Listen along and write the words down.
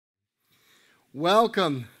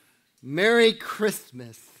Welcome. Merry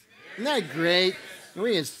Christmas. Isn't that great?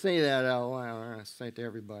 We can say that out loud. We're going to say it to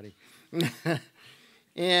everybody.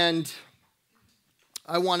 And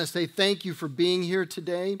I want to say thank you for being here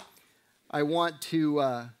today. I want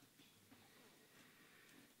to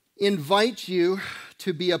invite you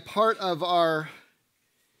to be a part of our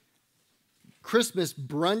Christmas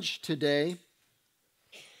brunch today.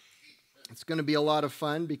 It's going to be a lot of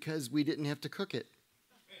fun because we didn't have to cook it.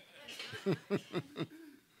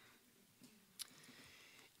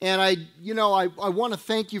 And I want to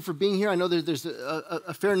thank you for being here. I know there's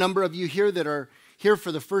a fair number of you here that are here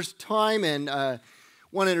for the first time, and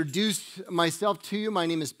want to introduce myself to you. My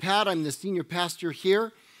name is Pat. I'm the senior pastor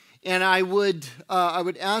here, and I would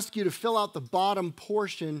ask you to fill out the bottom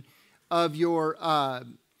portion of your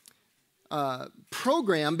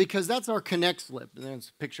program, because that's our Connect slip. And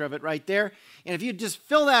there's a picture of it right there. And if you just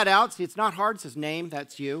fill that out, see, it's not hard. It says name,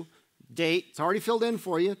 that's you. Date, it's already filled in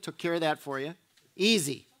for you. Took care of that for you.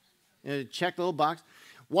 Easy. Check the little box.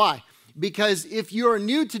 Why? Because if you're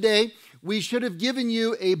new today, we should have given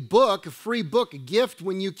you a book, a free book, a gift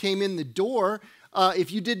when you came in the door.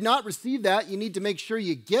 If you did not receive that, you need to make sure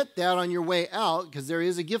you get that on your way out, because there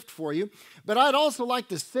is a gift for you. But I'd also like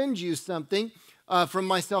to send you something from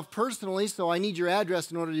myself personally, so I need your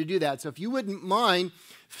address in order to do that. So if you wouldn't mind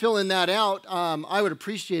filling that out, I would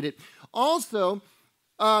appreciate it. Also,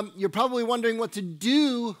 you're probably wondering what to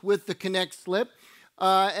do with the Connect slip,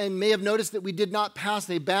 and may have noticed that we did not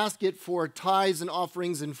pass a basket for tithes and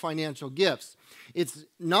offerings and financial gifts. It's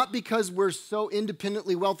not because we're so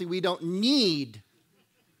independently wealthy we don't need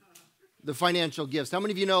the financial gifts. How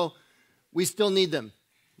many of you know we still need them?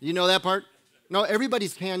 Do you know that part? No,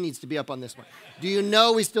 everybody's hand needs to be up on this one. Do you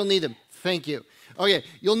know we still need them? Thank you. Okay,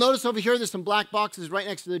 you'll notice over here there's some black boxes right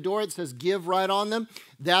next to the door. It says give right on them.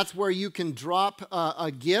 That's where you can drop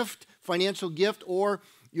a gift, financial gift, or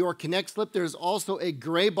your Connect slip. There's also a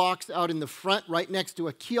gray box out in the front right next to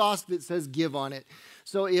a kiosk that says give on it.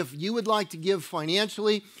 So if you would like to give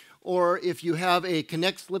financially, or if you have a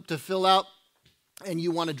Connect slip to fill out and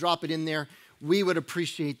you want to drop it in there, we would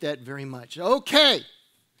appreciate that very much. Okay,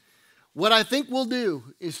 what I think we'll do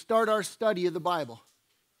is start our study of the Bible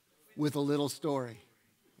with a little story.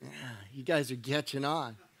 Yeah, you guys are catching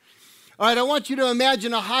on. All right, I want you to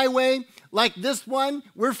imagine a highway like this one.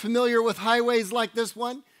 We're familiar with highways like this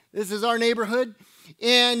one. This is our neighborhood.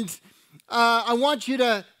 And I want you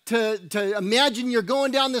to imagine you're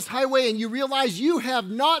going down this highway and you realize you have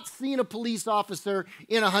not seen a police officer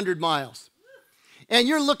in 100 miles. And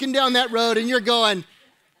you're looking down that road and you're going,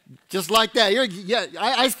 just like that.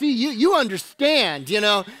 I see you. You understand,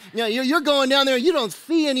 You're going down there. You don't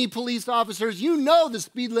see any police officers. You know the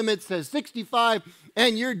speed limit says 65,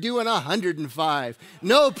 and you're doing 105.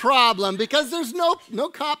 No problem, because there's no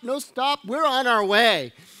cop, no stop. We're on our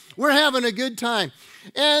way. We're having a good time.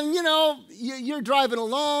 And, you're driving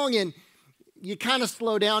along, and you kind of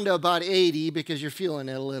slow down to about 80 because you're feeling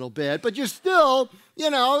it a little bit. But you're still,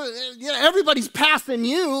 everybody's passing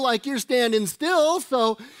you like you're standing still.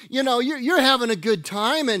 So, you're having a good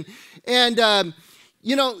time. And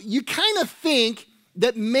you kind of think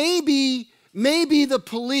that maybe the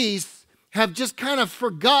police have just kind of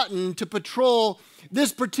forgotten to patrol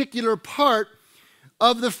this particular part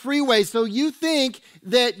of the freeway. So you think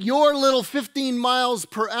that your little 15 miles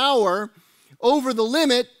per hour over the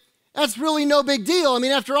limit, that's really no big deal. I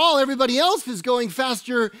mean, after all, everybody else is going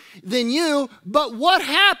faster than you. But what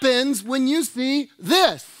happens when you see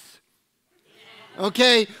this?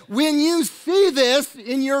 Okay, when you see this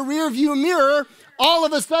in your rearview mirror, all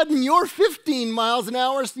of a sudden your 15 miles an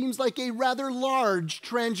hour seems like a rather large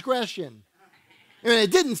transgression. And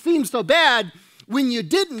it didn't seem so bad when you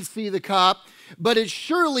didn't see the cop, but it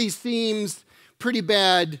surely seems pretty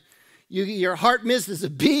bad. Your heart misses a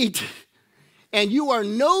beat. And you are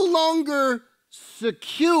no longer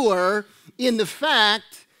secure in the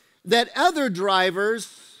fact that other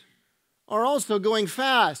drivers are also going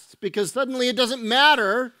fast, because suddenly it doesn't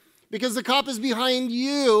matter because the cop is behind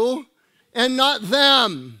you and not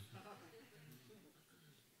them.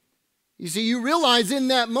 You see, you realize in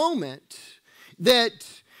that moment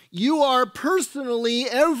that you are personally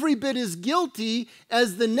every bit as guilty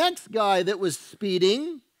as the next guy that was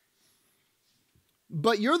speeding,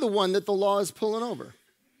 but you're the one that the law is pulling over.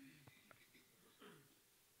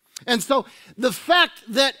 And so the fact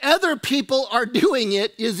that other people are doing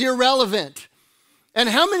it is irrelevant. And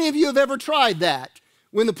how many of you have ever tried that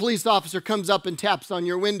when the police officer comes up and taps on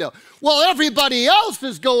your window? Well, everybody else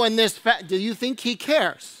is going this fast. Do you think he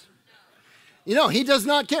cares? He does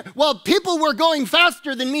not care. Well, people were going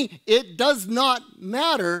faster than me. It does not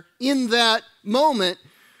matter in that moment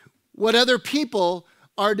what other people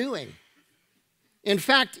are doing. In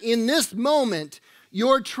fact, in this moment,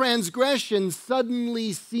 your transgression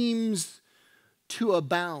suddenly seems to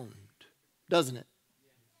abound, doesn't it?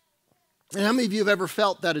 And how many of you have ever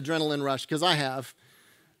felt that adrenaline rush? Because I have.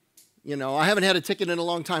 You know, I haven't had a ticket in a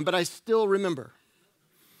long time, but I still remember.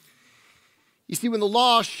 You see, when the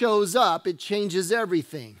law shows up, it changes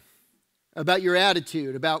everything about your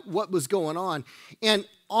attitude, about what was going on. And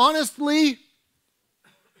honestly,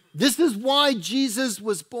 this is why Jesus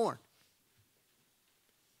was born.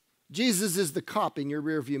 Jesus is the cop in your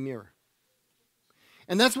rearview mirror.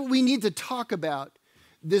 And that's what we need to talk about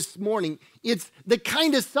this morning. It's the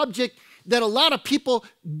kind of subject that a lot of people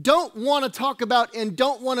don't want to talk about and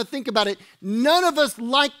don't want to think about it. None of us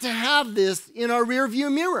like to have this in our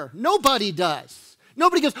rearview mirror. Nobody does.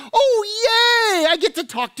 Nobody goes, oh, yay, I get to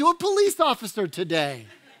talk to a police officer today.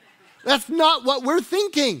 That's not what we're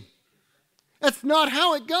thinking. That's not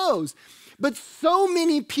how it goes. But so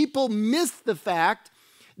many people miss the fact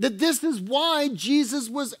that this is why Jesus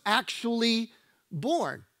was actually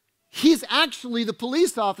born. He's actually the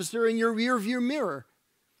police officer in your rearview mirror.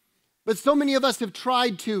 But so many of us have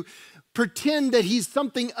tried to pretend that he's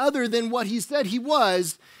something other than what he said he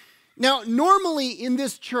was. Now, normally in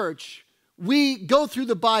this church, we go through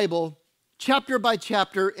the Bible chapter by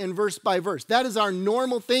chapter and verse by verse. That is our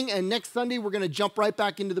normal thing, and next Sunday we're going to jump right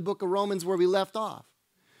back into the book of Romans where we left off.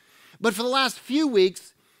 But for the last few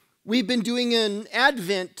weeks, we've been doing an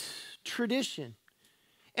Advent tradition.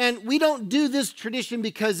 And we don't do this tradition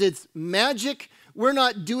because it's magic. We're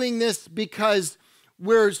not doing this because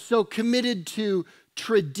we're so committed to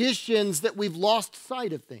traditions that we've lost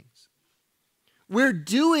sight of things. We're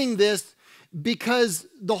doing this because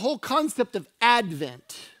the whole concept of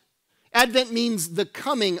Advent means the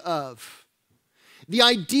coming of. The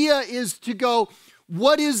idea is to go,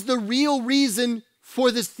 what is the real reason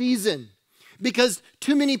for the season? Because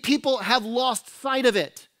too many people have lost sight of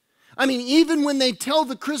it. I mean, even when they tell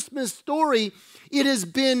the Christmas story, it has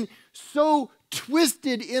been so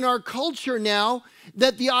twisted in our culture now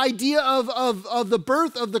that the idea of the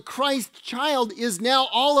birth of the Christ child is now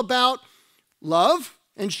all about love.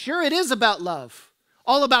 And sure, it is about love.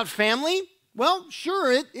 All about family? Well,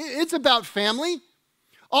 sure, it's about family.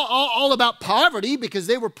 All about poverty because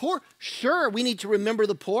they were poor? Sure, we need to remember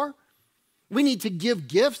the poor. We need to give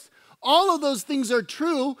gifts. All of those things are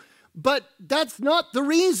true, but that's not the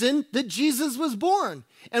reason that Jesus was born.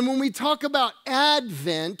 And when we talk about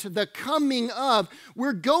Advent, the coming of,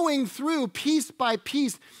 we're going through piece by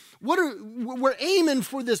piece. We're aiming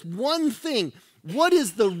for this one thing. What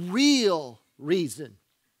is the real reason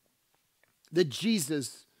that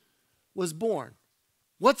Jesus was born?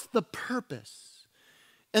 What's the purpose?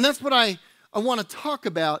 And that's what I want to talk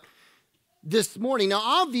about this morning. Now,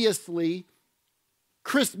 obviously,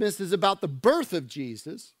 Christmas is about the birth of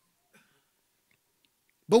Jesus.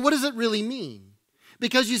 But what does it really mean?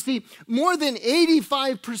 Because you see, more than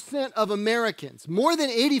 85% of Americans, more than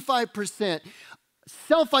 85%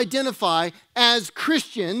 self-identify as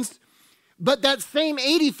Christians, but that same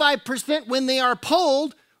 85% when they are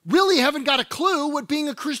polled really haven't got a clue what being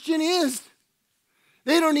a Christian is.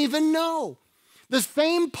 They don't even know. The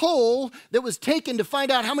same poll that was taken to find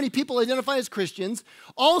out how many people identify as Christians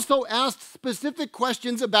also asked specific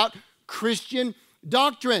questions about Christian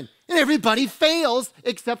doctrine. And everybody fails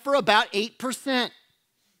except for about 8%,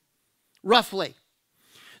 roughly.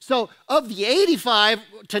 So of the 85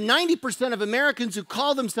 to 90% of Americans who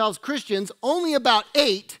call themselves Christians, only about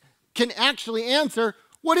 8 can actually answer,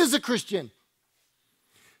 what is a Christian?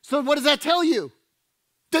 So what does that tell you?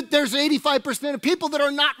 That there's 85% of people that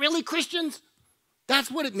are not really Christians? That's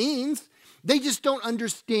what it means. They just don't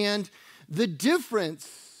understand the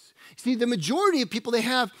difference. See, the majority of people, they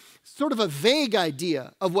have sort of a vague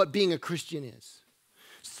idea of what being a Christian is.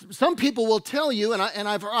 Some people will tell you, and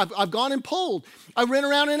I've gone and polled. I ran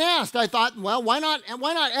around and asked. I thought, well, why not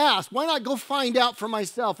ask? Why not go find out for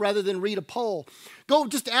myself rather than read a poll? Go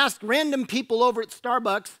just ask random people over at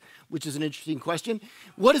Starbucks, which is an interesting question.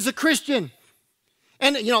 What is a Christian?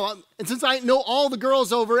 And and since I know all the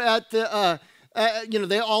girls over at the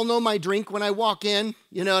they all know my drink when I walk in,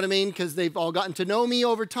 you know what I mean? Because they've all gotten to know me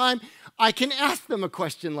over time. I can ask them a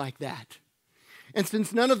question like that. And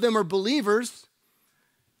since none of them are believers,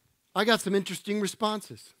 I got some interesting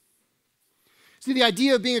responses. See, the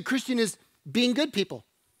idea of being a Christian is being good people.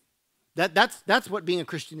 That's what being a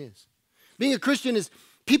Christian is. Being a Christian is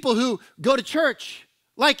people who go to church,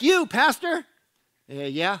 like you, Pastor.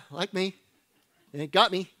 Yeah, like me. It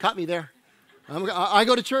caught me there. I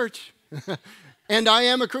go to church. And I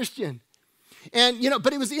am a Christian. And,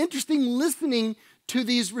 but it was interesting listening to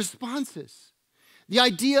these responses. The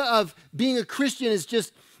idea of being a Christian is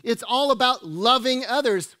just, it's all about loving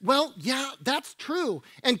others. Well, yeah, that's true.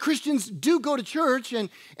 And Christians do go to church, and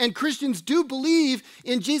Christians do believe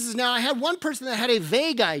in Jesus. Now, I had one person that had a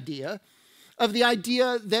vague idea of the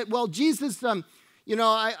idea that, well, Jesus, he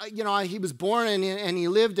was born and he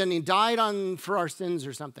lived and he died for our sins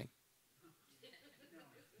or something.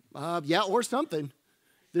 Yeah, or something.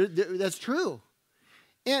 That's true.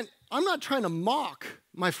 And I'm not trying to mock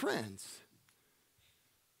my friends.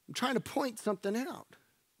 I'm trying to point something out.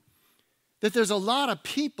 That there's a lot of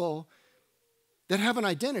people that have an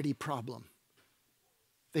identity problem.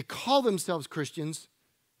 They call themselves Christians,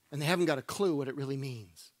 and they haven't got a clue what it really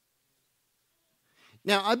means.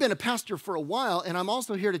 Now, I've been a pastor for a while, and I'm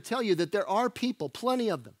also here to tell you that there are people, plenty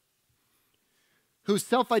of them, who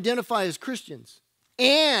self-identify as Christians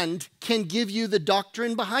and can give you the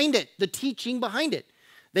doctrine behind it, the teaching behind it.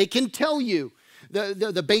 They can tell you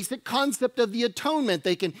the basic concept of the atonement.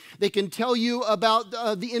 They can tell you about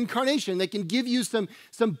the incarnation. They can give you some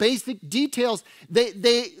basic details.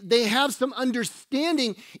 They have some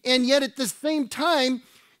understanding, and yet at the same time,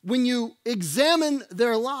 when you examine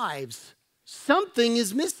their lives, something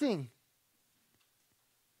is missing.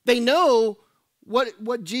 They know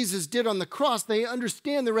what Jesus did on the cross. They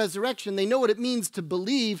understand the resurrection. They know what it means to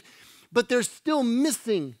believe, but they're still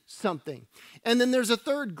missing something. And then there's a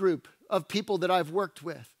third group of people that I've worked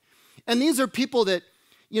with. And these are people that,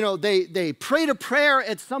 they prayed a prayer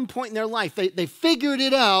at some point in their life. They figured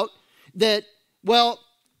it out that, well,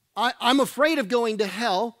 I'm afraid of going to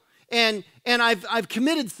hell, and I've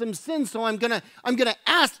committed some sins, so I'm gonna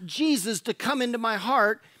ask Jesus to come into my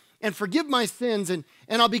heart and forgive my sins, and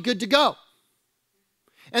I'll be good to go.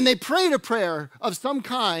 And they prayed a prayer of some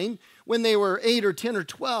kind when they were 8 or 10 or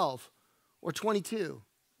 12 or 22.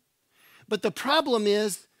 But the problem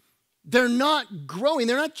is they're not growing.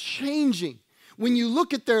 They're not changing. When you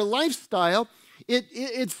look at their lifestyle,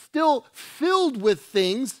 it's still filled with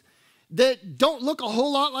things that don't look a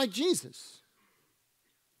whole lot like Jesus.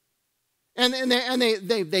 And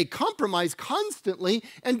they compromise constantly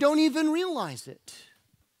and don't even realize it.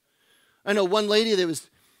 I know one lady that was,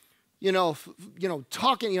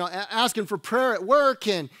 talking, asking for prayer at work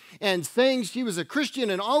and saying she was a Christian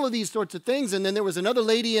and all of these sorts of things. And then there was another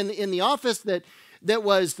lady in the office that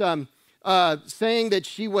was saying that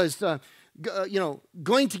she was,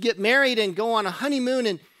 going to get married and go on a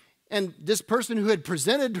honeymoon. And this person who had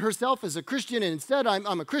presented herself as a Christian and said,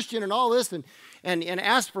 I'm a Christian and all this, and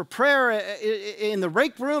asked for prayer in the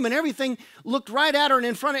break room and everything, looked right at her and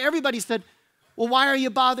in front of everybody said, well, why are you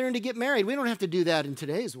bothering to get married? We don't have to do that in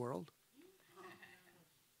today's world.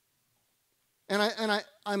 And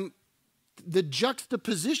I'm the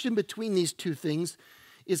juxtaposition between these two things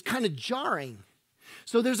is kind of jarring.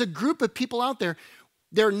 So there's a group of people out there,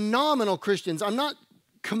 they're nominal Christians. I'm not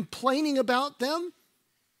complaining about them.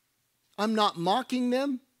 I'm not mocking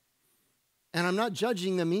them. And I'm not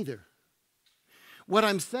judging them either. What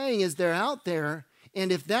I'm saying is they're out there,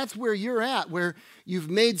 and if that's where you're at, where you've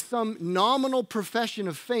made some nominal profession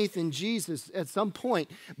of faith in Jesus at some point,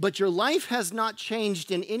 but your life has not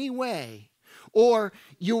changed in any way, or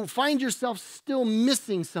you find yourself still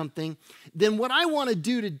missing something, then what I want to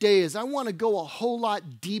do today is I want to go a whole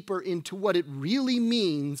lot deeper into what it really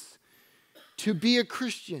means to be a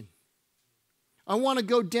Christian. I want to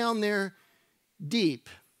go down there deep.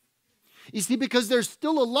 You see, because there's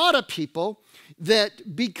still a lot of people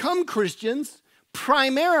that become Christians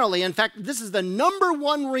primarily. In fact, this is the number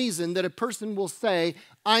one reason that a person will say,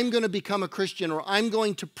 I'm going to become a Christian, or I'm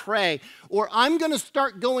going to pray, or I'm going to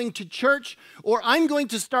start going to church, or I'm going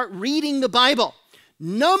to start reading the Bible.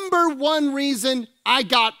 Number one reason, I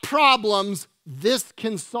got problems, this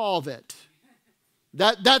can solve it.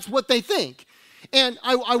 That's what they think. And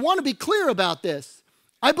I want to be clear about this.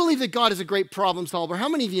 I believe that God is a great problem solver. How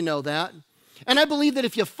many of you know that? And I believe that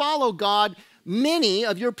if you follow God, many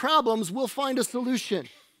of your problems will find a solution.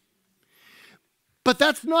 But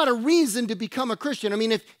that's not a reason to become a Christian. I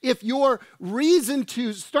mean, if your reason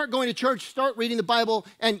to start going to church, start reading the Bible,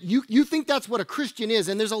 and you think that's what a Christian is,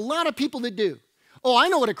 and there's a lot of people that do. Oh, I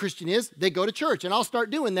know what a Christian is. They go to church, and I'll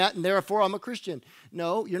start doing that, and therefore I'm a Christian.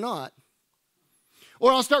 No, you're not.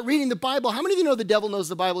 Or I'll start reading the Bible. How many of you know the devil knows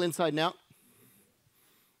the Bible inside and out?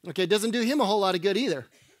 Okay, it doesn't do him a whole lot of good either.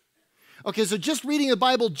 Okay, so just reading the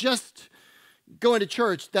Bible, just going to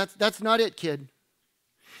church, that's not it, kid.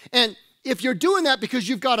 And if you're doing that because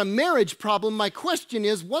you've got a marriage problem, my question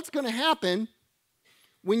is, what's going to happen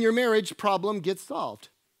when your marriage problem gets solved?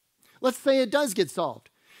 Let's say it does get solved.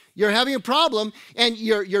 You're having a problem, and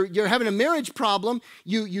you're having a marriage problem.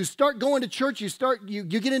 You start going to church. You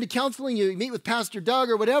get into counseling. You meet with Pastor Doug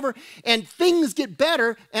or whatever, and things get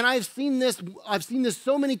better. And I've seen this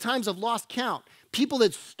so many times. I've lost count. People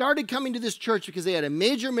that started coming to this church because they had a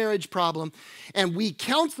major marriage problem, and we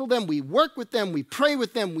counsel them, we work with them, we pray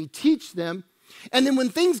with them, we teach them, and then when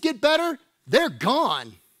things get better, they're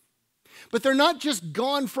gone. But they're not just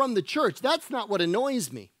gone from the church. That's not what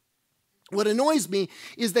annoys me. What annoys me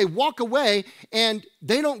is they walk away and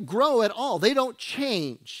they don't grow at all. They don't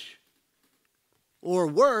change. Or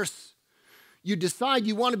worse, you decide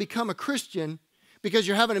you want to become a Christian because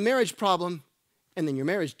you're having a marriage problem, and then your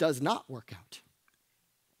marriage does not work out.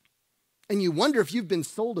 And you wonder if you've been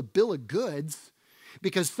sold a bill of goods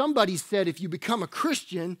because somebody said if you become a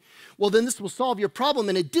Christian, well, then this will solve your problem,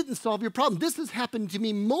 and it didn't solve your problem. This has happened to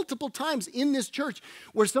me multiple times in this church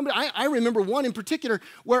where somebody, I remember one in particular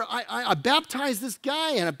where I baptized this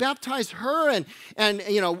guy and I baptized her, and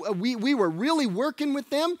you know, we were really working with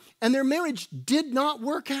them, and their marriage did not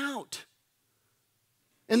work out.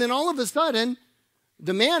 And then all of a sudden,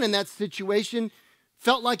 the man in that situation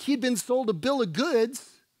felt like he'd been sold a bill of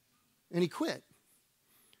goods, and he quit.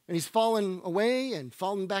 And he's fallen away and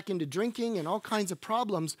fallen back into drinking and all kinds of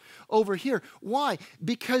problems over here. Why?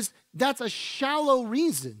 Because that's a shallow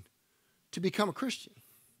reason to become a Christian.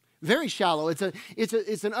 Very shallow. It's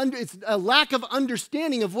a lack of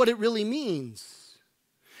understanding of what it really means.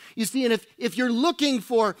 You see, and if you're looking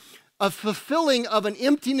for a fulfilling of an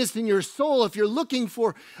emptiness in your soul, if you're looking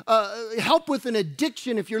for help with an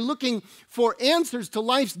addiction, if you're looking for answers to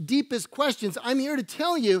life's deepest questions, I'm here to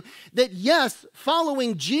tell you that yes,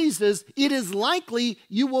 following Jesus, it is likely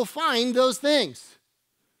you will find those things.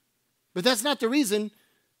 But that's not the reason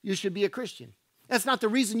you should be a Christian. That's not the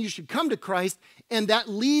reason you should come to Christ, and that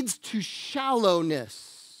leads to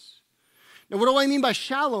shallowness. Now, what do I mean by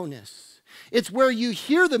shallowness? It's where you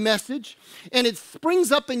hear the message and it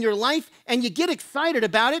springs up in your life and you get excited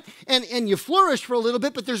about it and you flourish for a little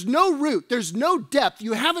bit, but there's no root, there's no depth.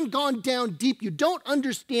 You haven't gone down deep. You don't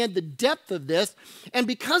understand the depth of this. And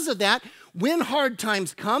because of that, when hard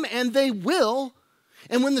times come, and they will,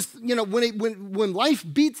 and when life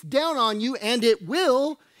beats down on you, and it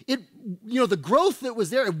will, the growth that was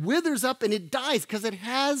there, it withers up and it dies because it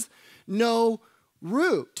has no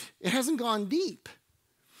root. It hasn't gone deep.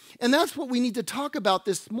 And that's what we need to talk about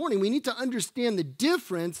this morning. We need to understand the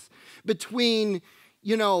difference between,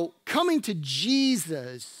 coming to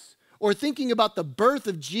Jesus or thinking about the birth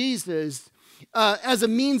of Jesus as a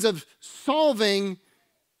means of solving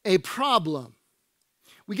a problem.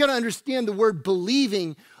 We got to understand the word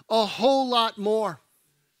believing a whole lot more.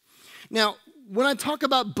 Now, when I talk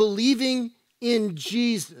about believing in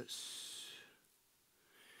Jesus,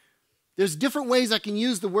 there's different ways I can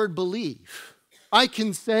use the word believe. I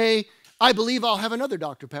can say, I believe I'll have another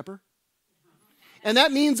Dr. Pepper. And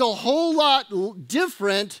that means a whole lot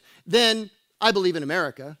different than I believe in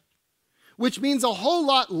America, which means a whole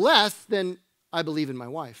lot less than I believe in my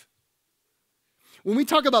wife. When we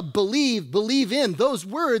talk about believe in, those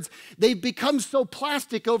words, they've become so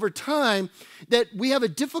plastic over time that we have a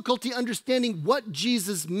difficulty understanding what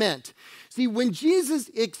Jesus meant. See, when Jesus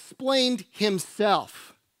explained himself,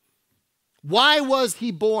 why was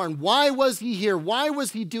he born? Why was he here? Why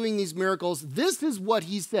was he doing these miracles? This is what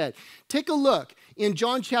he said. Take a look in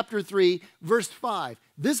John chapter 3, verse 5.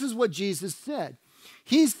 This is what Jesus said.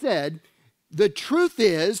 He said, the truth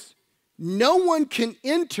is, no one can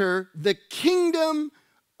enter the kingdom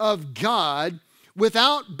of God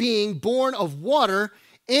without being born of water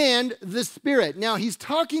and the Spirit. Now, he's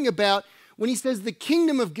talking about, when he says the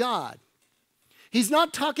kingdom of God, he's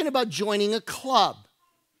not talking about joining a club.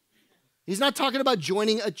 He's not talking about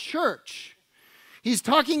joining a church. He's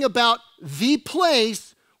talking about the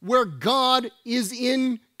place where God is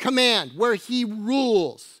in command, where he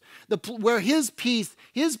rules, where his peace,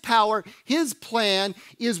 his power, his plan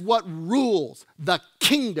is what rules the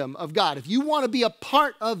kingdom of God. If you want to be a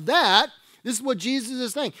part of that, this is what Jesus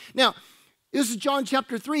is saying. Now, this is John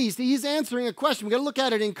chapter 3. See, he's answering a question. We've got to look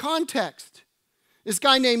at it in context. This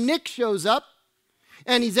guy named Nick shows up.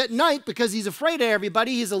 And he's at night because he's afraid of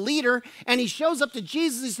everybody. He's a leader. And he shows up to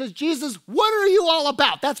Jesus. He says, Jesus, what are you all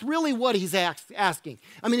about? That's really what he's asking.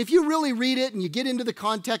 I mean, if you really read it and you get into the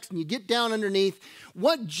context and you get down underneath,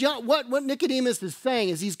 what Nicodemus is saying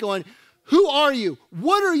is he's going, who are you?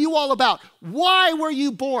 What are you all about? Why were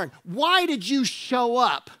you born? Why did you show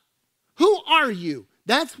up? Who are you?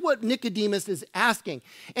 That's what Nicodemus is asking.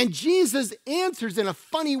 And Jesus answers in a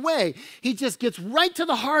funny way. He just gets right to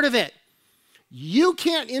the heart of it. You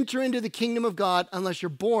can't enter into the kingdom of God unless you're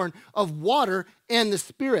born of water and the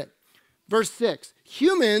Spirit. Verse 6,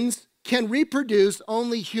 humans can reproduce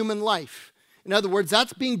only human life. In other words,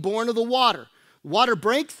 that's being born of the water. Water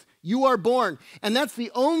breaks, you are born. And that's the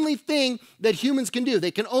only thing that humans can do.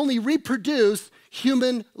 They can only reproduce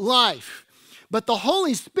human life. But the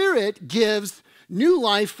Holy Spirit gives new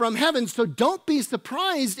life from heaven. So don't be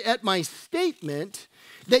surprised at my statement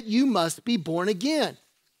that you must be born again.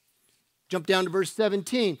 Jump down to verse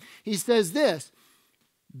 17. He says this,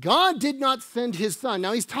 God did not send his son.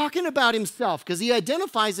 Now he's talking about himself because he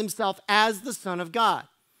identifies himself as the Son of God.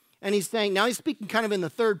 And he's saying, now he's speaking kind of in the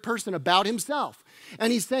third person about himself.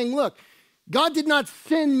 And he's saying, look, God did not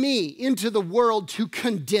send me into the world to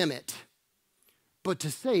condemn it, but to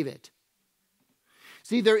save it.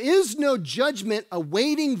 See, there is no judgment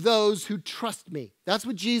awaiting those who trust me. That's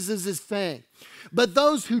what Jesus is saying. But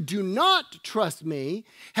those who do not trust me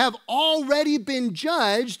have already been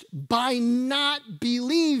judged by not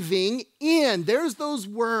believing in, there's those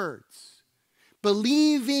words,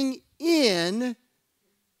 believing in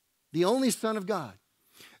the only Son of God.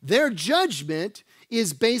 Their judgment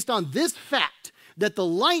is based on this fact that the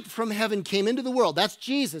light from heaven came into the world. That's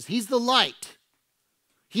Jesus. He's the light.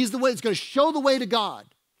 He's the way, it's going to show the way to God.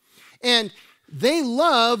 And they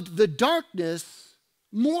loved the darkness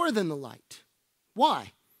more than the light.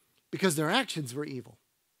 Why? Because their actions were evil.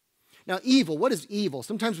 Now, evil, what is evil?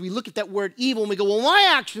 Sometimes we look at that word evil and we go, well,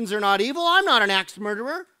 my actions are not evil. I'm not an axe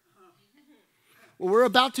murderer. Well, we're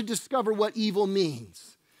about to discover what evil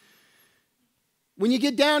means. When you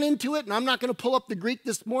get down into it, and I'm not going to pull up the Greek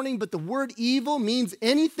this morning, but the word evil means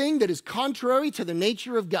anything that is contrary to the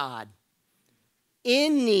nature of God.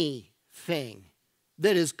 Anything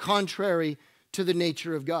that is contrary to the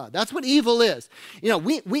nature of God. That's what evil is. You know,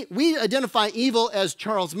 we identify evil as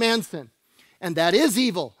Charles Manson, and that is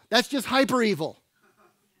evil. That's just hyper evil.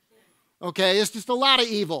 Okay, it's just a lot of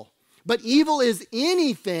evil. But evil is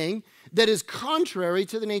anything that is contrary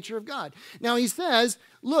to the nature of God. Now he says,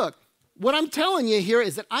 look, what I'm telling you here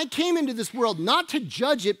is that I came into this world not to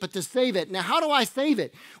judge it, but to save it. Now, how do I save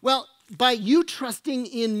it? Well, by you trusting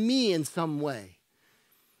in me in some way.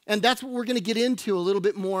 And that's what we're going to get into a little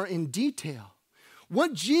bit more in detail.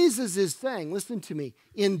 What Jesus is saying, listen to me,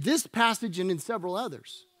 in this passage and in several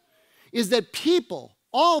others, is that people,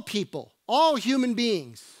 all human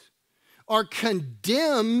beings, are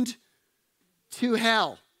condemned to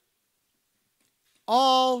hell.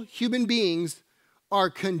 All human beings are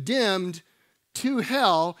condemned to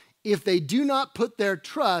hell if they do not put their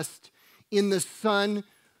trust in the Son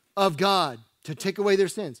of God to take away their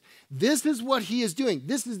sins. This is what he is doing.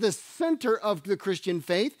 This is the center of the Christian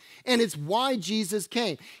faith, and it's why Jesus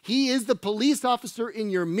came. He is the police officer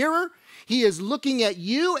in your mirror. He is looking at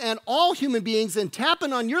you and all human beings and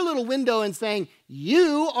tapping on your little window and saying,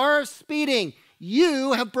 you are speeding.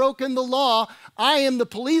 You have broken the law. I am the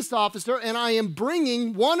police officer, and I am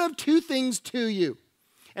bringing one of two things to you.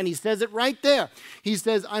 And he says it right there. He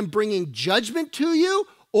says, I'm bringing judgment to you,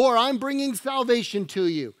 or I'm bringing salvation to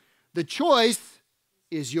you. The choice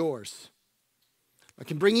is yours. I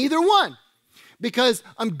can bring either one because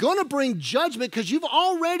I'm going to bring judgment because you've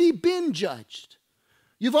already been judged.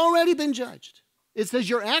 You've already been judged. It says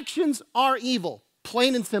your actions are evil,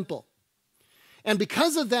 plain and simple. And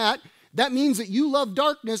because of that, that means that you love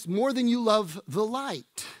darkness more than you love the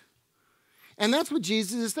light. And that's what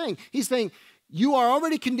Jesus is saying. He's saying, you are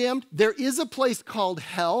already condemned. There is a place called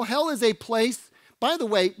hell. Hell is a place. By the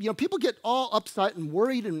way, you know, people get all upset and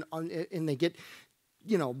worried and they get,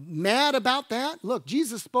 you know, mad about that. Look,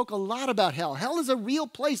 Jesus spoke a lot about hell. Hell is a real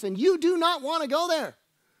place, and you do not want to go there.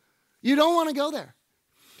 You don't want to go there.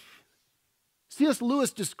 C.S.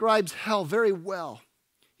 Lewis describes hell very well.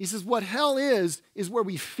 He says, what hell is where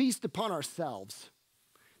we feast upon ourselves.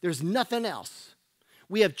 There's nothing else.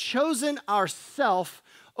 We have chosen ourself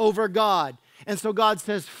over God. And so God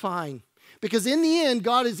says, fine. Because in the end,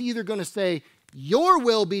 God is either going to say, your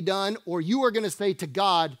will be done, or you are going to say to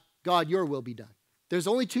God, God, your will be done. There's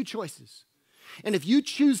only two choices. And if you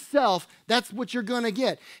choose self, that's what you're going to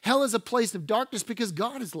get. Hell is a place of darkness because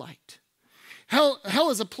God is light. Hell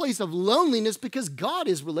is a place of loneliness because God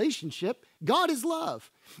is relationship. God is love.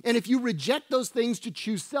 And if you reject those things to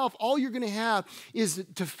choose self, all you're going to have is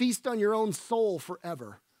to feast on your own soul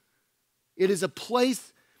forever. It is a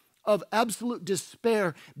place of absolute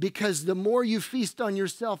despair because the more you feast on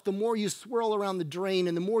yourself, the more you swirl around the drain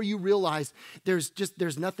and the more you realize there's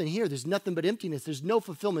nothing here. There's nothing but emptiness. There's no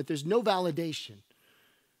fulfillment. There's no validation.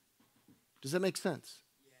 Does that make sense?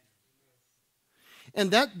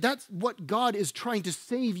 And that's what God is trying to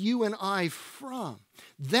save you and I from.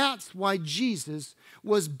 That's why Jesus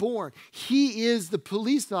was born. He is the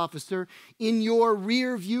police officer in your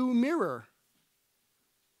rear view mirror.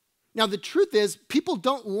 Now, the truth is, people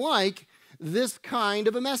don't like this kind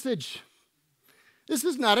of a message. This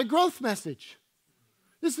is not a growth message.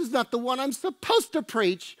 This is not the one I'm supposed to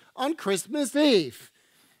preach on Christmas Eve.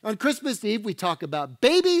 On Christmas Eve, we talk about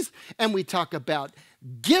babies, and we talk about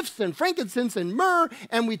gifts and frankincense and myrrh,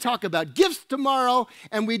 and we talk about gifts tomorrow,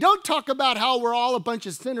 and we don't talk about how we're all a bunch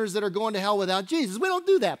of sinners that are going to hell without Jesus. We don't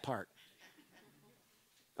do that part.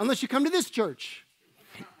 Unless you come to this church.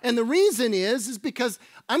 And the reason is because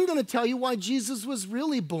I'm going to tell you why Jesus was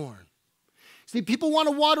really born. See, people want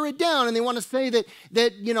to water it down, and they want to say that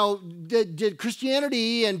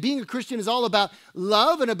Christianity and being a Christian is all about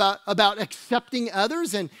love and about accepting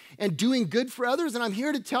others and doing good for others. And I'm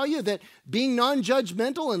here to tell you that being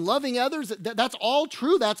non-judgmental and loving others, that's all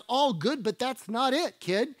true, that's all good, but that's not it,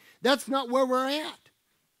 kid. That's not where we're at.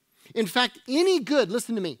 In fact, any good,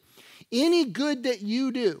 listen to me, any good that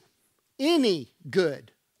you do, any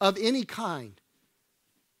good of any kind,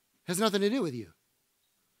 has nothing to do with you.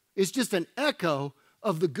 It's just an echo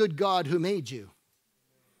of the good God who made you.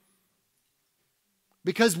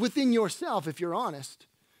 Because within yourself, if you're honest,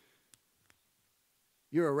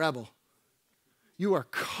 you're a rebel. You are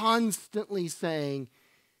constantly saying,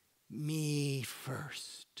 me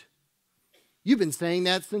first. You've been saying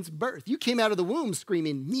that since birth. You came out of the womb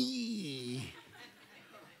screaming, me.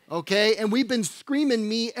 Okay? And we've been screaming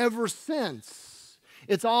me ever since.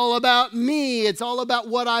 It's all about me. It's all about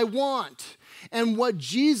what I want. And what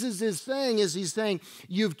Jesus is saying is he's saying,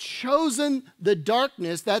 you've chosen the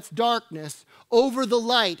darkness, that's darkness, over the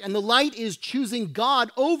light. And the light is choosing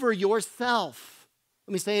God over yourself.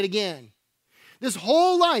 Let me say it again. This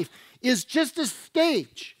whole life is just a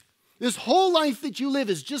stage. This whole life that you live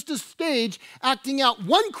is just a stage acting out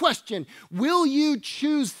one question. Will you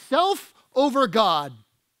choose self over God?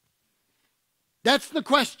 That's the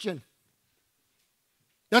question.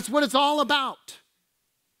 That's what it's all about.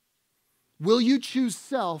 Will you choose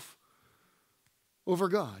self over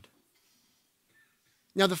God?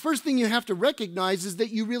 Now, the first thing you have to recognize is that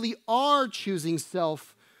you really are choosing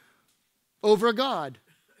self over God.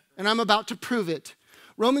 And I'm about to prove it.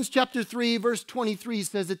 Romans chapter 3, verse 23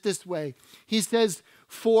 says it this way. He says,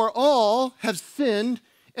 for all have sinned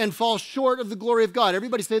and fall short of the glory of God.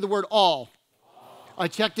 Everybody say the word all. I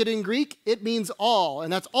checked it in Greek. It means all.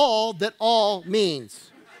 And that's all that all means.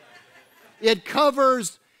 It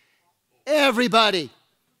covers everybody.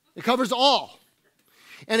 It covers all.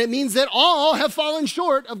 And it means that all have fallen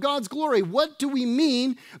short of God's glory. What do we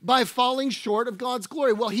mean by falling short of God's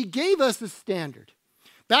glory? Well, he gave us a standard.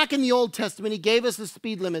 Back in the Old Testament, he gave us a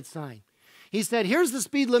speed limit sign. He said, here's the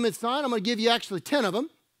speed limit sign. I'm going to give you actually 10 of them.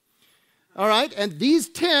 All right? And these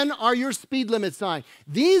 10 are your speed limit sign.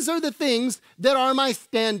 These are the things that are my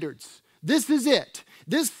standards. This is it.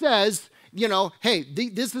 This says, hey,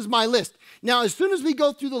 this is my list. Now, as soon as we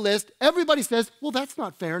go through the list, everybody says, well, that's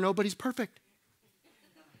not fair. Nobody's perfect.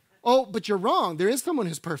 Oh, but you're wrong. There is someone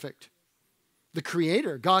who's perfect. The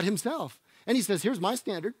Creator, God himself. And he says, here's my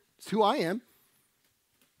standard. It's who I am.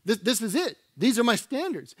 This is it. These are my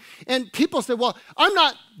standards. And people say, well, I'm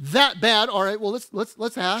not that bad. All right, well,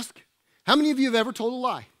 let's ask. How many of you have ever told a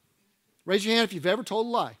lie? Raise your hand if you've ever told a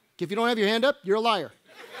lie. If you don't have your hand up, you're a liar.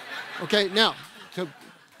 Okay, now, so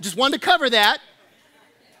just wanted to cover that.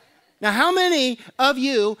 Now, how many of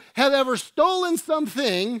you have ever stolen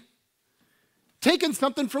something, taken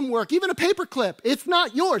something from work, even a paper clip? It's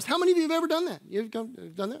not yours. How many of you have ever done that? You've done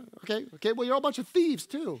that? Okay, well, you're all a bunch of thieves,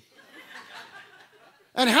 too.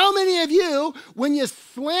 And how many of you, when you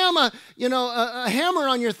slam a hammer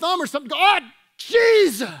on your thumb or something, go, oh,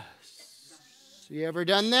 Jesus! You ever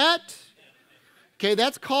done that? Okay,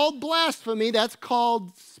 that's called blasphemy. That's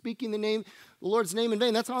called speaking the Lord's name in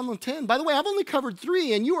vain. That's on 10. By the way, I've only covered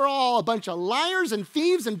 3, and you are all a bunch of liars and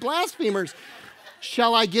thieves and blasphemers.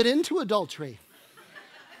 Shall I get into adultery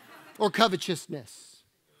or covetousness?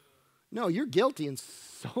 No, you're guilty, and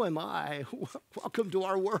so am I. Welcome to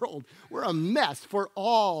our world. We're a mess, for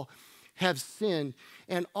all have sinned,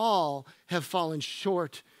 and all have fallen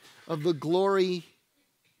short of the glory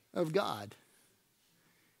of God.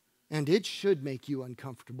 And it should make you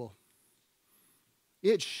uncomfortable.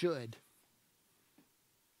 It should.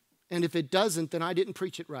 And if it doesn't, then I didn't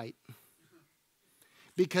preach it right.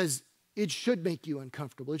 Because it should make you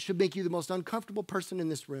uncomfortable. It should make you the most uncomfortable person in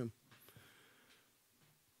this room.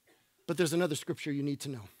 But there's another scripture you need to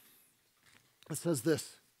know. It says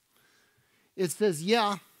this. It says,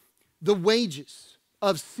 yeah, the wages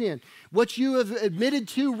of sin. What you have admitted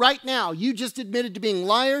to right now, you just admitted to being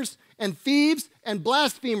liars and thieves and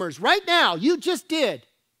blasphemers. Right now, you just did.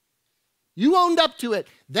 You owned up to it.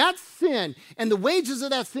 That's sin. And the wages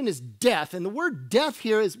of that sin is death. And the word death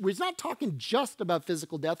here is, we're not talking just about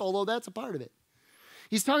physical death, although that's a part of it.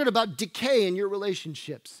 He's talking about decay in your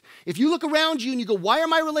relationships. If you look around you and you go, why are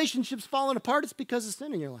my relationships falling apart? It's because of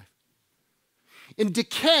sin in your life. In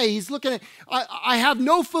decay, he's looking at, I have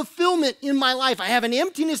no fulfillment in my life. I have an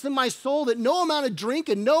emptiness in my soul that no amount of drink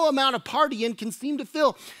and no amount of partying can seem to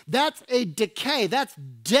fill. That's a decay. That's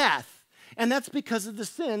death. And that's because of the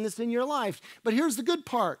sin that's in your life. But here's the good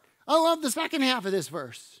part. I love the second half of this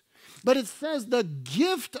verse. But it says the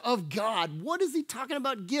gift of God. What is he talking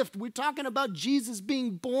about gift? We're talking about Jesus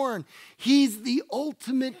being born. He's the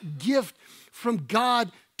ultimate gift from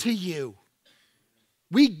God to you.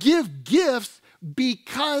 We give gifts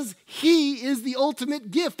because he is the ultimate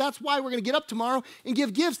gift. That's why we're going to get up tomorrow and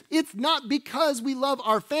give gifts. It's not because we love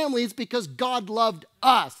our family. It's because God loved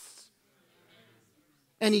us.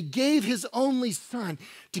 And he gave his only son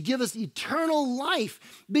to give us eternal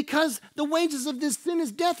life, because the wages of this sin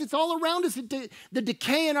is death. It's all around us. The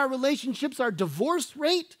decay in our relationships, our divorce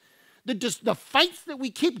rate, the fights that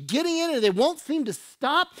we keep getting in and they won't seem to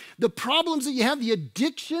stop, the problems that you have, the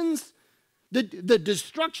addictions, the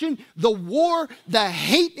destruction, the war, the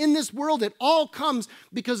hate in this world, it all comes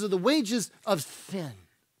because of the wages of sin.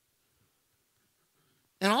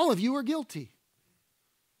 And all of you are guilty.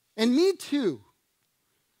 And me too.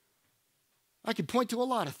 I could point to a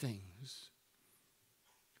lot of things.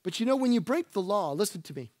 But you know, when you break the law, listen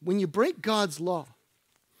to me, when you break God's law,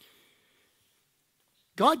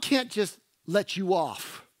 God can't just let you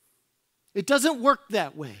off. It doesn't work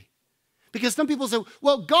that way. Because some people say,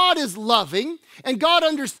 well, God is loving, and God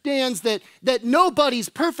understands that nobody's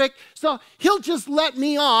perfect, so he'll just let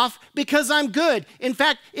me off because I'm good. In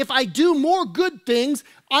fact, if I do more good things,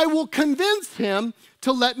 I will convince him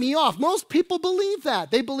to let me off. Most people believe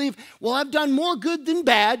that. They believe, well, I've done more good than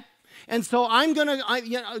bad, and so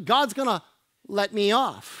God's going to let me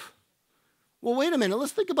off. Well, wait a minute.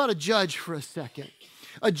 Let's think about a judge for a second.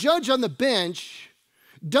 A judge on the bench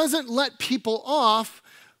doesn't let people off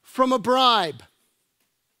from a bribe.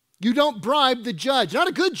 You don't bribe the judge. Not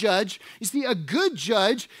a good judge. You see, a good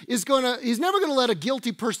judge he's never going to let a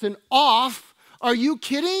guilty person off. Are you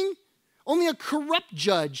kidding? Only a corrupt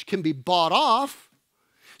judge can be bought off.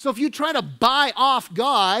 So if you try to buy off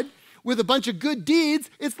God with a bunch of good deeds,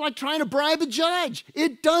 it's like trying to bribe a judge.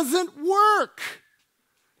 It doesn't work.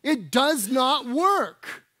 It does not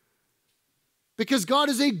work. Because God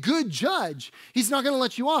is a good judge. He's not going to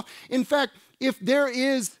let you off. In fact, if there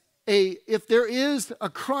is a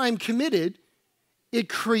crime committed, it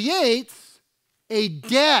creates a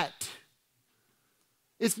debt.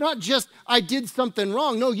 It's not just, I did something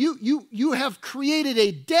wrong. No, you have created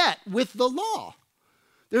a debt with the law.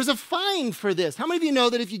 There's a fine for this. How many of you know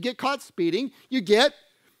that if you get caught speeding, you get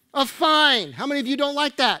a fine? How many of you don't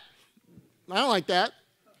like that? I don't like that.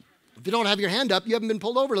 If you don't have your hand up, you haven't been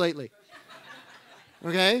pulled over lately.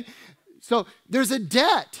 Okay? So there's a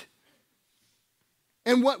debt.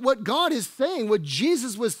 And what God is saying, what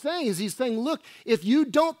Jesus was saying, is he's saying, look, if you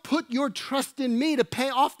don't put your trust in me to pay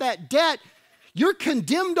off that debt, you're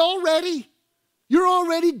condemned already. You're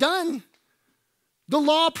already done. The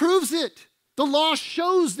law proves it. The law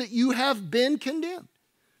shows that you have been condemned.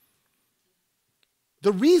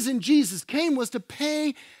 The reason Jesus came was to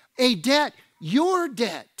pay a debt, your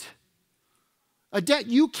debt, a debt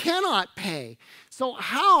you cannot pay. So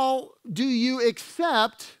how do you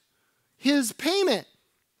accept his payment?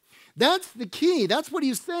 That's the key. That's what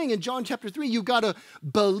he's saying in John chapter 3. You've got to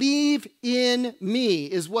believe in me,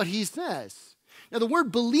 is what he says. Now, the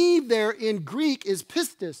word believe there in Greek is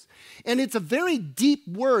pistis, and it's a very deep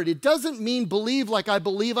word. It doesn't mean believe like I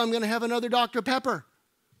believe I'm going to have another Dr. Pepper,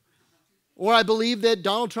 or I believe that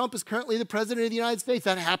Donald Trump is currently the president of the United States.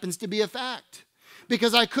 That happens to be a fact.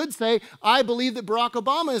 Because I could say, I believe that Barack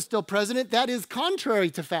Obama is still president. That is contrary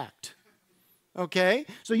to fact. Okay?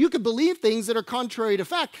 So you could believe things that are contrary to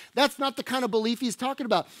fact. That's not the kind of belief he's talking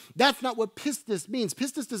about. That's not what pistis means.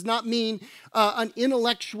 Pistis does not mean an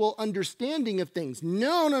intellectual understanding of things.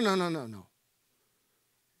 No.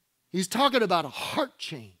 He's talking about a heart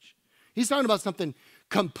change. He's talking about something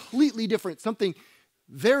completely different, something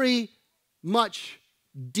very much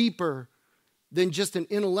deeper than just an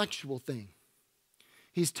intellectual thing.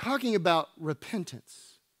 He's talking about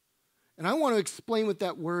repentance. And I want to explain what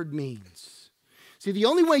that word means. See, the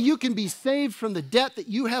only way you can be saved from the debt that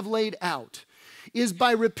you have laid out is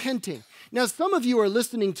by repenting. Now, some of you are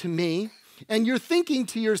listening to me, and you're thinking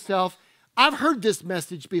to yourself, I've heard this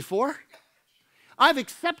message before. I've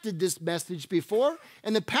accepted this message before,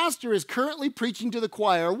 and the pastor is currently preaching to the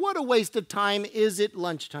choir. What a waste of time. Is it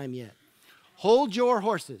lunchtime yet? Hold your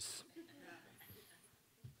horses.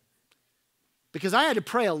 Because I had to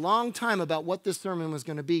pray a long time about what this sermon was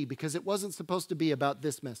going to be, because it wasn't supposed to be about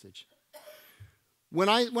this message. When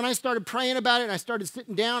I started praying about it and I started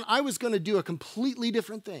sitting down, I was going to do a completely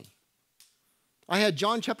different thing. I had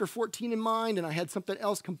John chapter 14 in mind, and I had something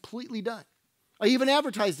else completely done. I even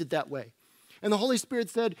advertised it that way. And the Holy Spirit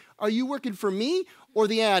said, are you working for me or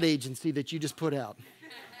the ad agency that you just put out?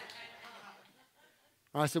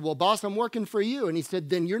 I said, well, boss, I'm working for you. And he said,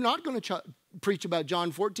 then you're not going to preach about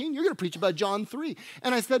John 14. You're going to preach about John 3.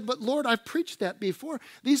 And I said, but Lord, I've preached that before.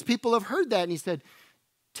 These people have heard that. And he said,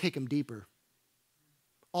 take them deeper.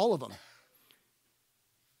 All of them.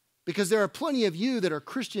 Because there are plenty of you that are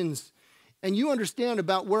Christians, and you understand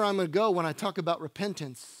about where I'm going to go when I talk about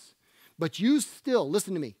repentance. But you still,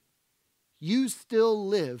 listen to me, you still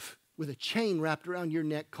live with a chain wrapped around your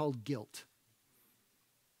neck called guilt.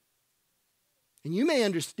 And you may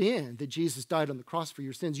understand that Jesus died on the cross for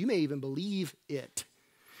your sins. You may even believe it.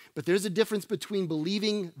 But there's a difference between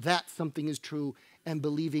believing that something is true and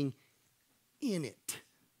believing in it.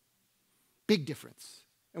 Big difference.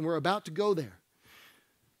 And we're about to go there.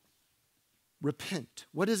 Repent.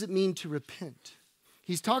 What does it mean to repent?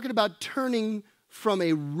 He's talking about turning from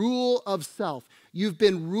a rule of self. You've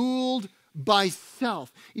been ruled by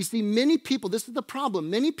self. You see, many people, this is the problem,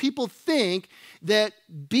 many people think that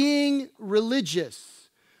being religious,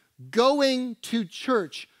 going to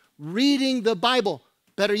church, reading the Bible,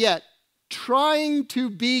 better yet, trying to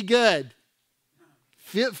be good.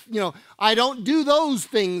 I don't do those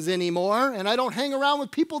things anymore, and I don't hang around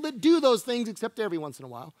with people that do those things except every once in a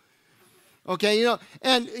while. Okay,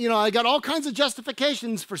 I got all kinds of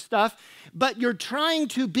justifications for stuff, but you're trying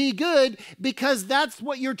to be good because that's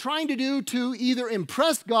what you're trying to do to either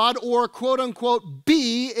impress God or, quote unquote,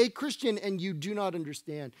 be a Christian, and you do not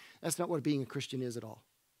understand. That's not what being a Christian is at all.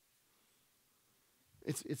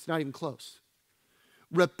 It's not even close.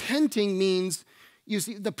 Repenting means, you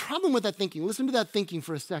see, the problem with that thinking, listen to that thinking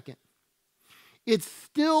for a second. It's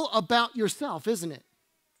still about yourself, isn't it?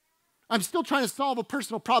 I'm still trying to solve a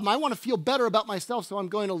personal problem. I want to feel better about myself, so I'm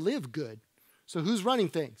going to live good. So who's running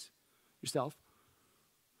things? Yourself.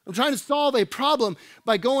 I'm trying to solve a problem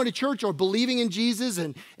by going to church or believing in Jesus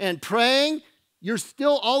and praying. You're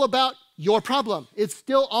still all about your problem. It's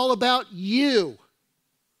still all about you.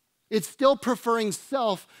 It's still preferring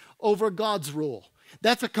self over God's rule.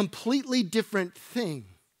 That's a completely different thing.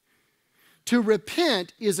 To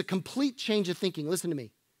repent is a complete change of thinking. Listen to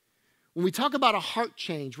me. When we talk about a heart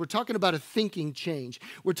change, we're talking about a thinking change.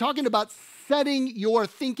 We're talking about setting your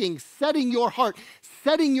thinking, setting your heart,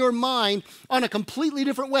 setting your mind on a completely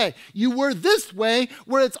different way. You were this way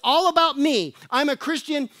where it's all about me. I'm a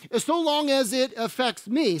Christian so long as it affects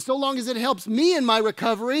me, so long as it helps me in my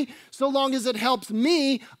recovery, so long as it helps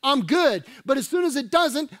me, I'm good. But as soon as it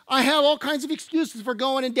doesn't, I have all kinds of excuses for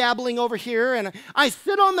going and dabbling over here, and I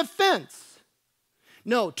sit on the fence.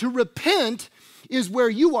 No, to repent is where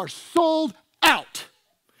you are sold out.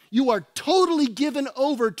 You are totally given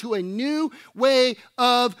over to a new way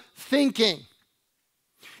of thinking.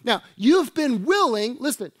 Now, you've been willing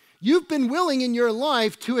in your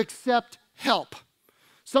life to accept help.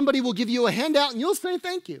 Somebody will give you a handout and you'll say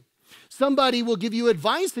thank you. Somebody will give you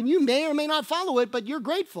advice and you may or may not follow it, but you're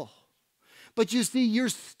grateful. But you see, you're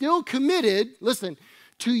still committed,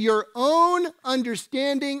 to your own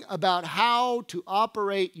understanding about how to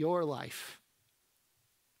operate your life.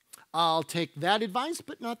 I'll take that advice,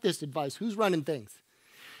 but not this advice. Who's running things?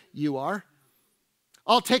 You are.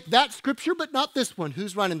 I'll take that scripture, but not this one.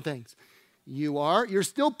 Who's running things? You are. You're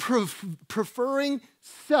still preferring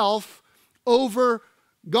self over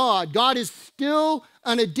God. God is still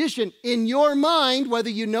an addition. In your mind, whether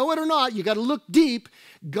you know it or not, you got to look deep.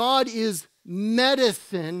 God is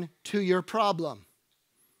medicine to your problem.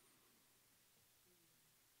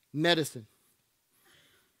 Medicine.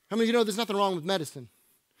 How many of you know there's nothing wrong with medicine?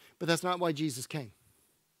 But that's not why Jesus came.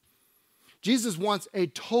 Jesus wants a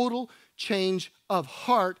total change of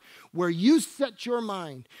heart where you set your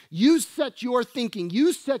mind, you set your thinking,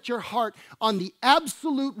 you set your heart on the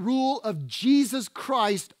absolute rule of Jesus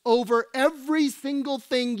Christ over every single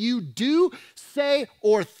thing you do, say,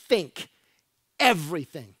 or think.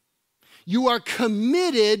 Everything. You are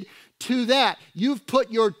committed to that. You've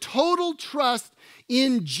put your total trust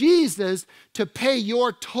in Jesus to pay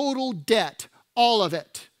your total debt, all of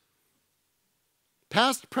it.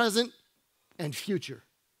 Past, present, and future.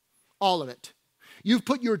 All of it. You've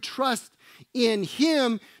put your trust in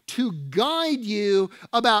Him to guide you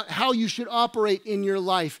about how you should operate in your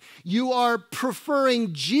life. You are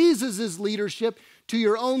preferring Jesus' leadership to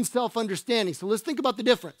your own self-understanding. So let's think about the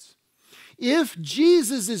difference. If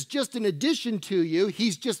Jesus is just an addition to you,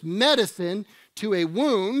 He's just medicine to a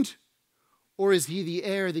wound, or is he the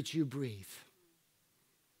air that you breathe?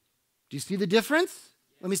 Do you see the difference?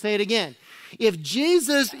 Let me say it again. If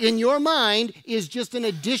Jesus in your mind is just an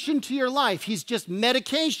addition to your life, he's just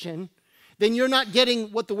medication, then you're not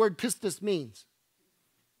getting what the word pistis means.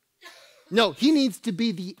 No, he needs to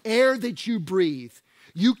be the air that you breathe.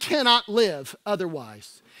 You cannot live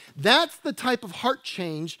otherwise. That's the type of heart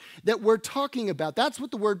change that we're talking about. That's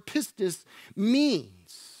what the word pistis means.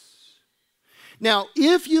 Now,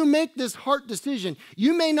 if you make this heart decision,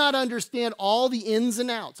 you may not understand all the ins and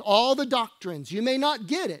outs, all the doctrines. You may not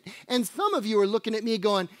get it. And some of you are looking at me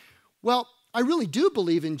going, well, I really do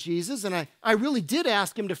believe in Jesus, and I really did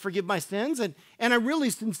ask him to forgive my sins, and I'm really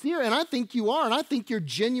sincere, and I think you are, and I think you're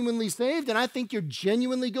genuinely saved, and I think you're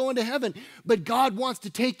genuinely going to heaven. But God wants to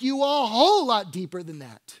take you a whole lot deeper than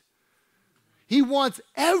that. He wants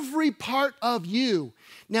every part of you.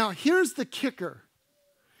 Now, here's the kicker.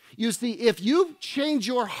 You see, if you change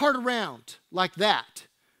your heart around like that,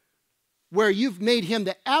 where you've made him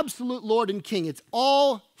the absolute Lord and King, it's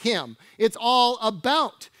all him, it's all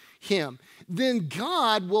about him, then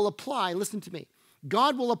God will apply, listen to me,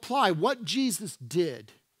 God will apply what Jesus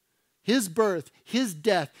did, his birth, his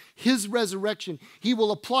death, his resurrection, he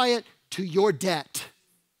will apply it to your debt.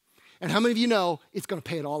 And how many of you know it's going to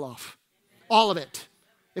pay it all off? All of it.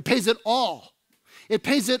 It pays it all. It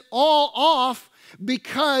pays it all off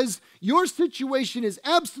because your situation is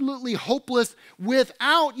absolutely hopeless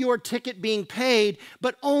without your ticket being paid,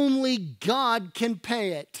 but only God can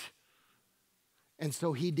pay it. And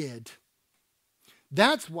so he did.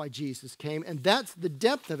 That's why Jesus came, and that's the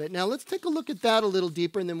depth of it. Now, let's take a look at that a little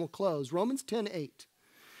deeper, and then we'll close. Romans 10:8.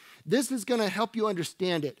 This is going to help you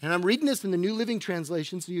understand it. And I'm reading this in the New Living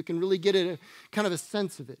Translation so you can really get a kind of a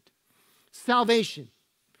sense of it. Salvation.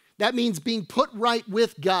 That means being put right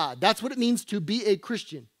with God. That's what it means to be a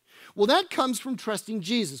Christian. Well, that comes from trusting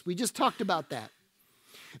Jesus. We just talked about that.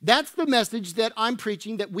 That's the message that I'm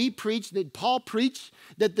preaching, that we preach, that Paul preached,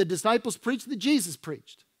 that the disciples preached, that Jesus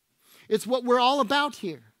preached. It's what we're all about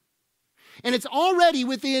here. And it's already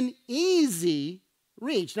within easy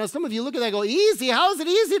reach. Now, some of you look at that and go, easy? How is it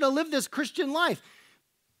easy to live this Christian life?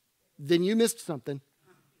 Then you missed something.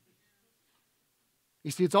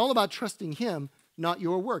 You see, it's all about trusting him, not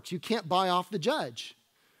your works. You can't buy off the judge.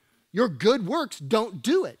 Your good works don't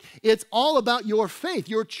do it. It's all about your faith,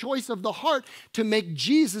 your choice of the heart to make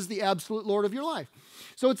Jesus the absolute Lord of your life.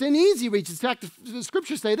 So it's an easy reach. In fact, the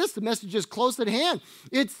scriptures say this, the message is close at hand.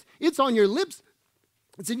 It's on your lips.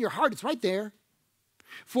 It's in your heart. It's right there.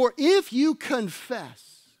 For if you confess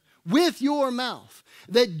with your mouth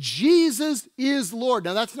that Jesus is Lord.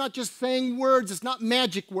 Now, that's not just saying words. It's not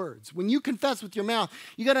magic words. When you confess with your mouth,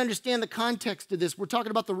 you got to understand the context of this. We're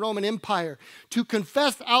talking about the Roman Empire. To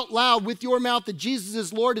confess out loud with your mouth that Jesus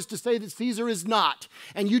is Lord is to say that Caesar is not.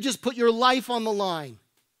 And you just put your life on the line.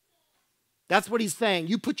 That's what he's saying.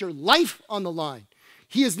 You put your life on the line.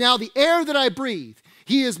 He is now the air that I breathe.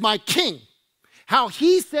 He is my king. How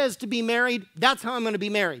he says to be married, that's how I'm going to be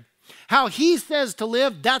married. How he says to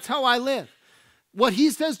live, that's how I live. What he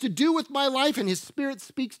says to do with my life and his spirit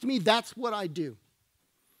speaks to me, that's what I do.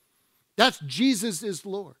 That's Jesus is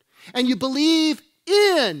Lord. And you believe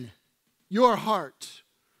in your heart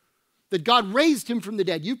that God raised him from the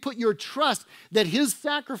dead. You put your trust that his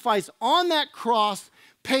sacrifice on that cross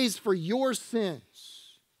pays for your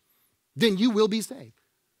sins. Then you will be saved.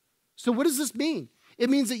 So what does this mean? It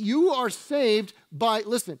means that you are saved by,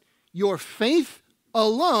 listen, your faith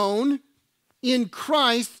alone in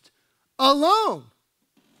Christ alone.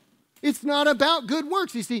 It's not about good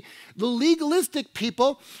works. You see, the legalistic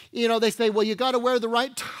people, they say, well, you got to wear the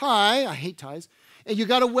right tie. I hate ties. And you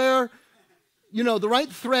got to wear, the right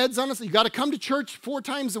threads on it. You got to come to church 4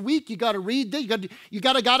 times a week. You got to read this. You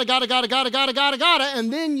got to,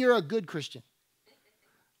 and then you're a good Christian.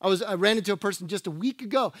 I ran into a person just a week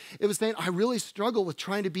ago. It was saying, I really struggle with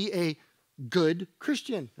trying to be a good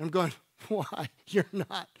Christian. And I'm going, why? You're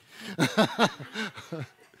not.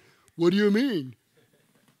 What do you mean?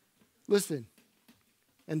 Listen,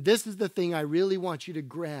 and this is the thing I really want you to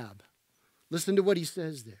grab. Listen to what he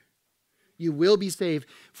says there. You will be saved,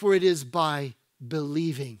 for it is by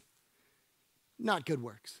believing, not good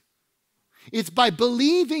works. It's by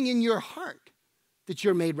believing in your heart that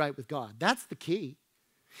you're made right with God. That's the key.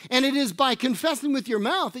 And it is by confessing with your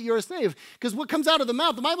mouth that you're saved. Because what comes out of the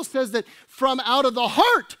mouth, the Bible says that from out of the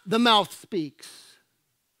heart, the mouth speaks.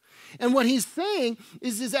 And what he's saying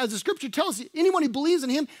is as the scripture tells you, anyone who believes in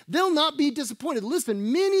him, they'll not be disappointed.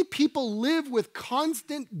 Listen, many people live with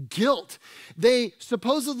constant guilt. They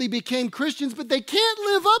supposedly became Christians, but they can't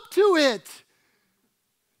live up to it.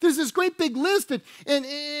 There's this great big list,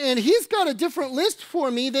 and he's got a different list for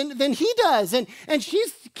me than he does. And she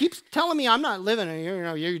keeps telling me, I'm not living,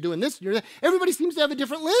 you're doing this, you're that. Everybody seems to have a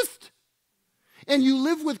different list. And you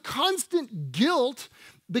live with constant guilt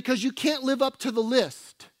because you can't live up to the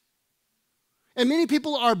list. And many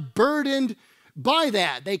people are burdened by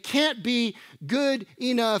that. They can't be good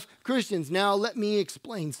enough Christians. Now, let me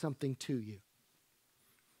explain something to you.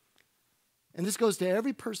 And this goes to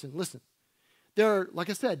every person. Listen. They're, like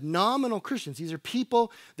I said, nominal Christians. These are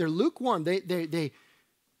people, they're lukewarm. They're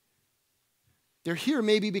here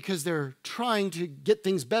maybe because they're trying to get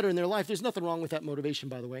things better in their life. There's nothing wrong with that motivation,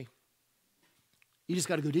 by the way. You just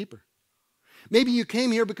got to go deeper. Maybe you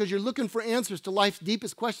came here because you're looking for answers to life's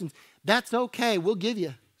deepest questions. That's okay. We'll give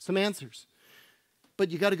you some answers.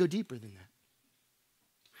 But you got to go deeper than that.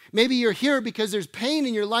 Maybe you're here because there's pain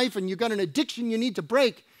in your life and you've got an addiction you need to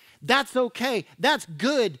break. That's okay. That's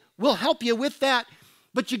good. We'll help you with that.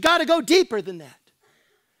 But you got to go deeper than that.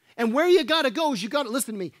 And where you got to go is you got to,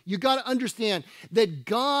 listen to me, you got to understand that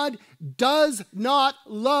God does not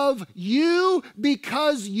love you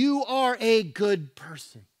because you are a good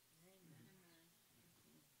person.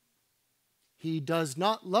 He does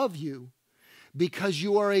not love you because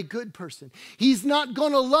you are a good person. He's not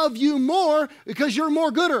going to love you more because you're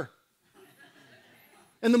more gooder.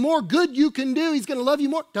 And the more good you can do, he's going to love you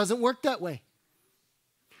more. Doesn't work that way.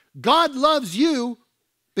 God loves you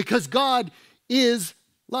because God is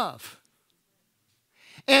love.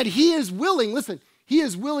 And he is willing, listen, he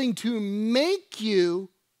is willing to make you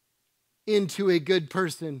into a good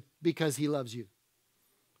person because he loves you.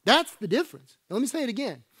 That's the difference. Now, let me say it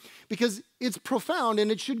again, because it's profound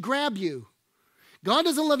and it should grab you. God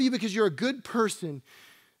doesn't love you because you're a good person.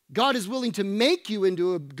 God is willing to make you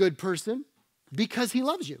into a good person because he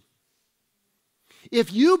loves you.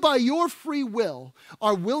 If you, by your free will,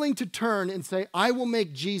 are willing to turn and say, I will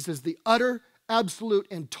make Jesus the utter, absolute,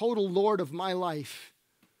 and total Lord of my life,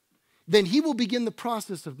 then he will begin the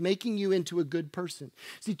process of making you into a good person.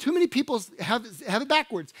 See, too many people have it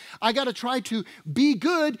backwards. I got to try to be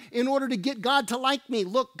good in order to get God to like me.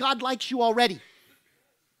 Look, God likes you already.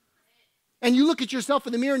 And you look at yourself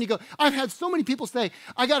in the mirror and you go, I've had so many people say,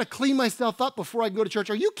 I got to clean myself up before I go to church.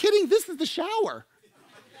 Are you kidding? This is the shower.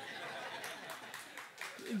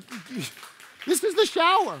 This is the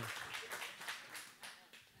shower.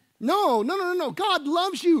 No. God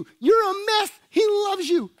loves you. You're a mess. He loves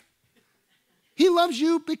you. He loves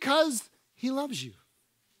you because he loves you.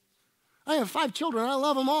 I have 5 children. I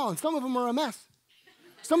love them all. And some of them are a mess.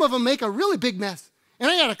 Some of them make a really big mess. And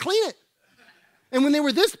I got to clean it. And when they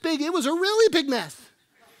were this big, it was a really big mess.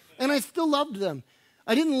 And I still loved them.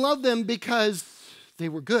 I didn't love them because they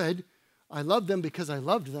were good. I loved them because I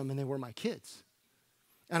loved them and they were my kids.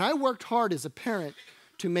 And I worked hard as a parent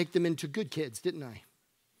to make them into good kids, didn't I?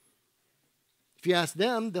 If you ask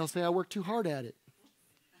them, they'll say I worked too hard at it.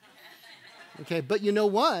 Okay, but you know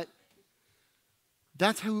what?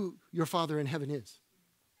 That's who your Father in heaven is.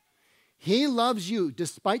 He loves you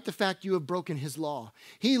despite the fact you have broken his law.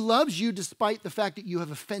 He loves you despite the fact that you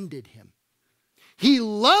have offended him. He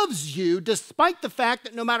loves you despite the fact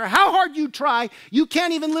that no matter how hard you try, you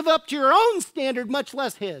can't even live up to your own standard, much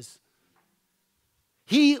less his.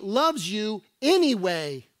 He loves you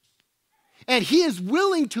anyway. And he is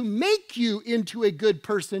willing to make you into a good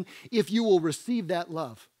person if you will receive that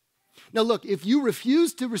love. Now look, if you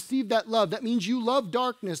refuse to receive that love, that means you love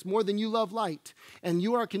darkness more than you love light. And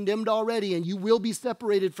you are condemned already and you will be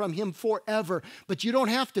separated from him forever. But you don't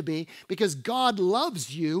have to be, because God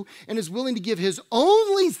loves you and is willing to give his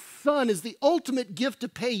only son as the ultimate gift to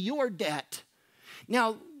pay your debt.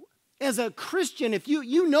 Now, as a Christian, if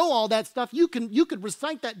you know all that stuff, you could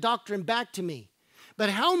recite that doctrine back to me. But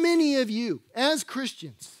how many of you, as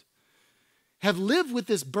Christians, have lived with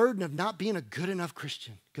this burden of not being a good enough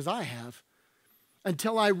Christian? Because I have.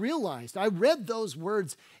 Until I realized, I read those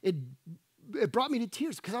words, it brought me to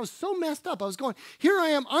tears because I was so messed up. I was going, here I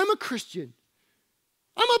am, I'm a Christian.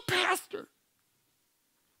 I'm a pastor.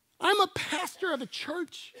 I'm a pastor of a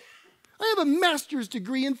church. I have a master's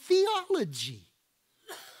degree in theology.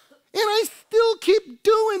 And I still keep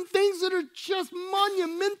doing things that are just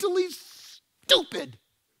monumentally stupid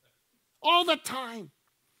all the time.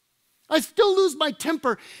 I still lose my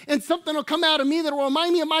temper, and something will come out of me that will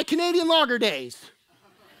remind me of my Canadian lager days.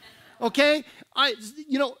 Okay?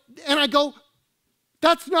 And I go,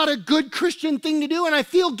 that's not a good Christian thing to do, and I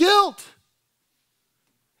feel guilt.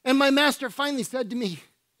 And my master finally said to me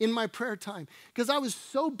in my prayer time, because I was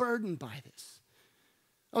so burdened by this.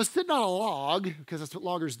 I was sitting on a log, because that's what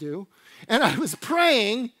loggers do, and I was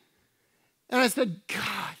praying, and I said,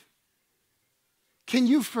 God, can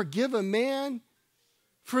you forgive a man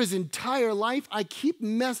for his entire life, I keep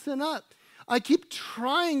messing up. I keep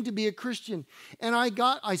trying to be a Christian. And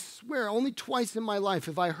I swear, only twice in my life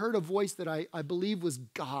have I heard a voice that I believe was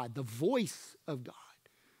God, the voice of God.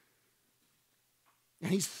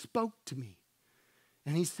 And he spoke to me.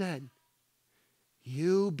 And he said,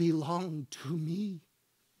 you belong to me.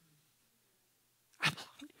 I belong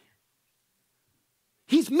to you.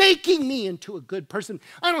 He's making me into a good person.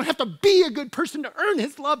 I don't have to be a good person to earn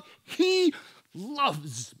his love. He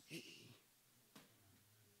loves me.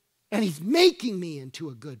 And he's making me into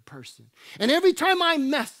a good person. And every time I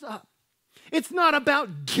mess up, it's not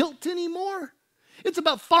about guilt anymore. It's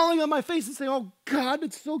about falling on my face and saying, oh God,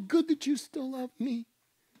 it's so good that you still love me.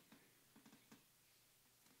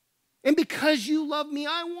 And because you love me,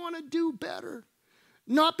 I want to do better.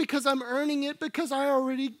 Not because I'm earning it, because I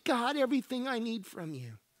already got everything I need from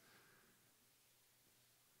you.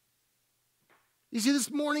 You see,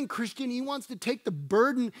 this morning, Christian, he wants to take the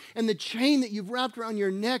burden and the chain that you've wrapped around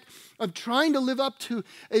your neck of trying to live up to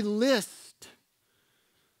a list.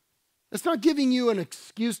 It's not giving you an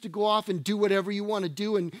excuse to go off and do whatever you want to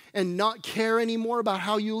do and not care anymore about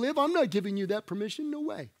how you live. I'm not giving you that permission. No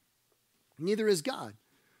way. Neither is God.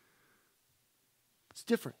 It's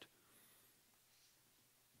different.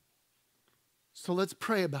 So let's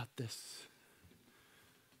pray about this.